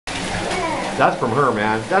That's from her,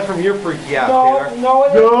 man. That's from your freaky ass, Taylor. No,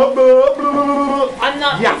 I'm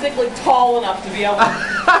not physically tall enough to be able to.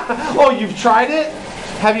 Oh, you've tried it?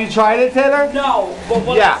 Have you tried it, Taylor? No, but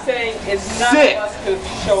what I'm saying is none of us could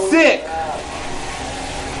show Sick.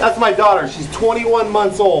 That's my daughter. She's 21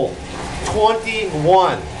 months old.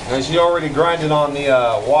 21. And she already grinded on the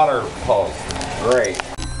water post. Great.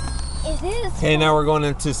 It is. Okay, now we're going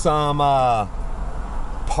into some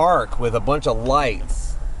park with a bunch of lights.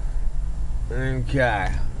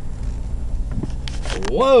 Okay.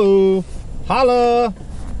 Whoa! Holla!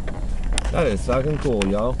 That is fucking cool,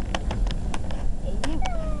 y'all.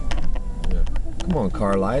 Yeah. Come on,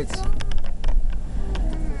 car lights.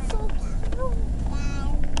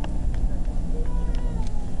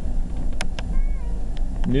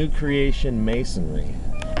 New creation masonry.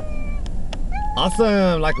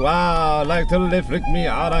 Awesome! Like, wow, like till they flick me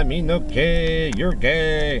out, I mean, okay, you're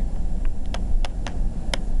gay.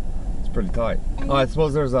 It's pretty tight. Oh, I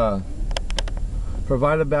suppose there's a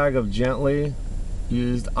provide a bag of gently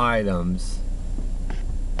used items.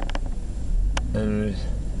 And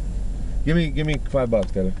give me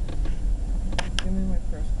 $5, Taylor. Give me my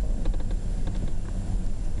first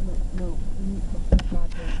card. No.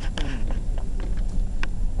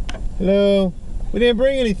 Hello. We didn't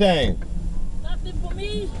bring anything. Nothing for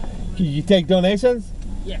me. Can you take donations?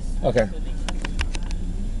 Yes. Okay.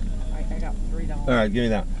 I got $3. All right, give me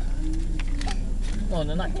that. No,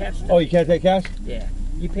 not cash. Oh, you can't take cash? Yeah.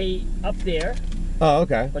 You pay up there. Oh,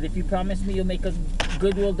 okay. But if you promise me you'll make a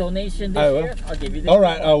goodwill donation this year, I'll give you this. All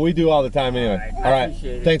right. Oh, we do all the time anyway. All right.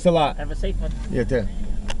 Thanks a lot. Have a safe one. You too.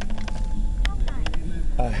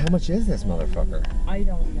 How much is this motherfucker? I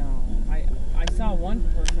don't know. I saw one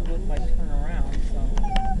person look like turn around, so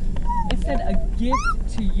it said a gift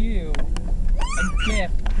to you, a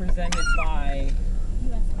gift presented by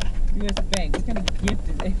U.S. Bank. What kind of gift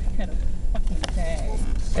is it? What kind of fucking tag?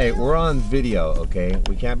 Hey, we're on video, okay?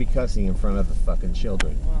 We can't be cussing in front of the fucking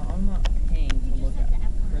children. Well, I'm not paying to look at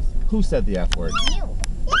Christmas. Who said the F word? You.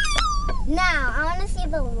 Now, I want to see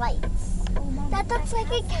the lights. That looks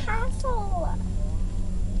like a castle.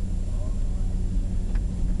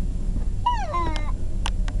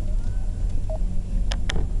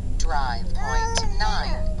 Drive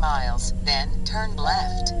 0.9 miles, then turn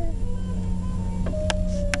left.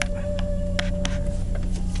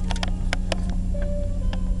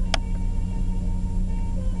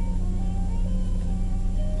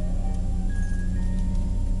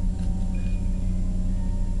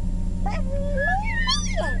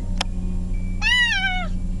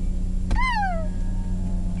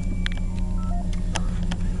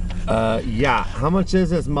 Yeah. How much is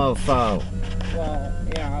this mofo? Well,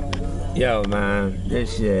 yeah, I don't know. Yo, man,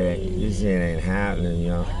 this shit ain't happening,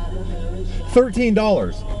 yo.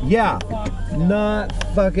 $13. Yeah, not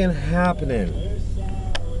fucking happening.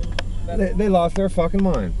 They lost their fucking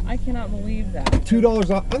mind. I cannot believe that. $2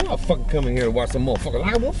 off. I'm not fucking coming here to watch some motherfucker.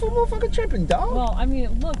 I want some motherfucking tripping, dog. Well, I mean,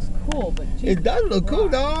 it looks cool, but Jesus it does look cool,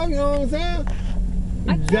 dog. You know what I'm saying?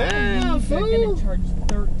 I can't believe they're gonna charge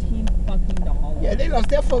 $13 fucking dollars. Yeah, they lost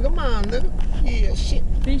their fucking mind, nigga. Yeah, shit.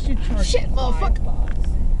 They should charge shit, motherfucker. $5.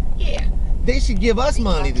 Yeah. They should give us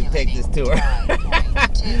money to take this tour.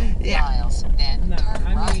 Yeah. Miles, then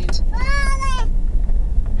turn right.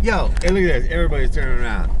 Yo, hey, look at this. Everybody's turning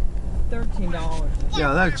around. $13.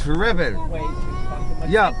 Yo, that's terrific. Way too fucking much.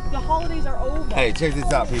 Yo. The holidays are over. Hey, check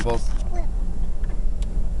this out, peoples.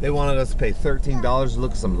 They wanted us to pay $13 to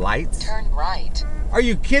look at some lights. Turn right. Are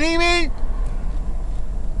you kidding me?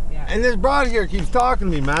 Yeah. And this broad here keeps talking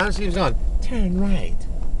to me, man. She's going, turn right.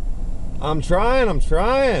 I'm trying.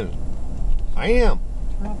 I am.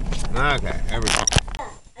 Okay, there we go.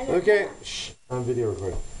 Okay, shh, on video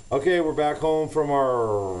recording. Okay, we're back home from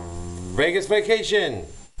our Vegas vacation.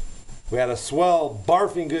 We had a swell,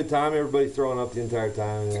 barfing good time. Everybody throwing up the entire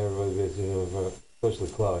time, and everybody,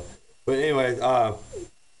 especially Chloe. But anyway, all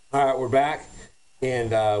right, we're back,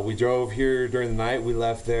 and we drove here during the night. We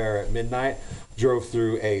left there at midnight, drove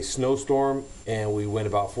through a snowstorm, and we went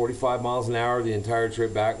about 45 miles an hour the entire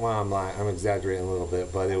trip back. Well, I'm exaggerating a little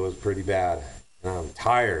bit, but it was pretty bad. And I'm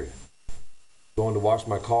tired. Going to wash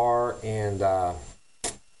my car and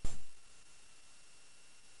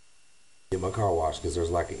get my car washed because there's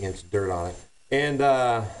like an inch of dirt on it. And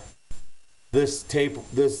this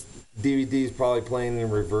DVD is probably playing in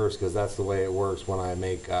reverse because that's the way it works when I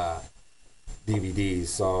make DVDs.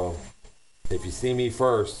 So if you see me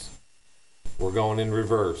first, we're going in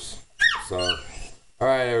reverse. So, all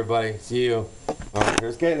right, everybody, see you. All right,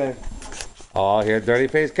 here's Caitlin. Oh, here's dirty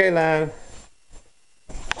face Caitlin.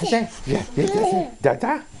 Yeah.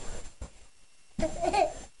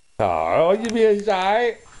 Oh, you being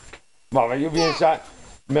shy? Mama, you being shy.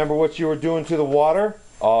 Remember what you were doing to the water?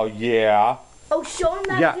 Oh, yeah. Oh, show him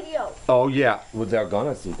that video. Oh, yeah. Well, they're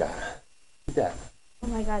gonna see that. See that. Oh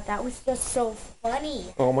my god, that was just so funny.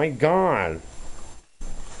 Oh, my God.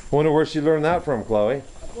 Wonder where she learned that from, Chloe.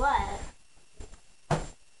 What?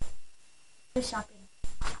 Go shopping.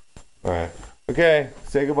 All right. Okay.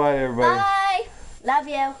 Say goodbye to everybody. Bye. Love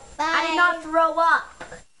you. Bye. I did not throw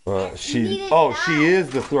up. She is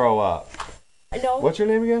the throw up. No. What's your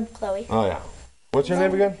name again? Chloe. Oh, yeah. What's your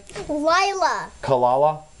name again? Lila.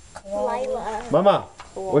 Kalala? Lila. Mama,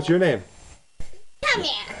 what's your name? Come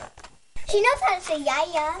here. She knows how to say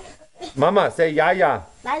yaya. Mama, say Yaya.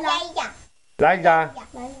 Lila. Lila.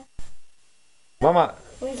 Lila. Mama,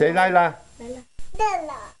 say Lila.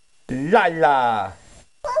 Lila. Lila.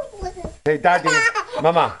 Say Daddy.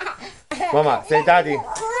 Mama. Mama, say Daddy.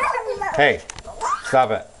 Hey,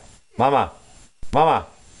 stop it. Mama. Mama.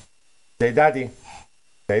 Say Daddy.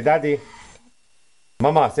 Say Daddy.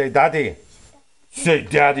 Mama, say Daddy. Say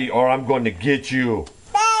Daddy or I'm going to get you.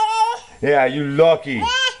 Yeah, you lucky.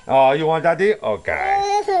 Oh, you want Daddy?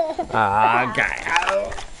 Okay. Okay.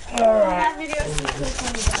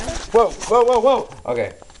 Whoa, whoa, whoa, whoa.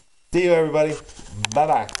 Okay. See you, everybody.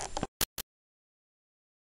 Bye-bye.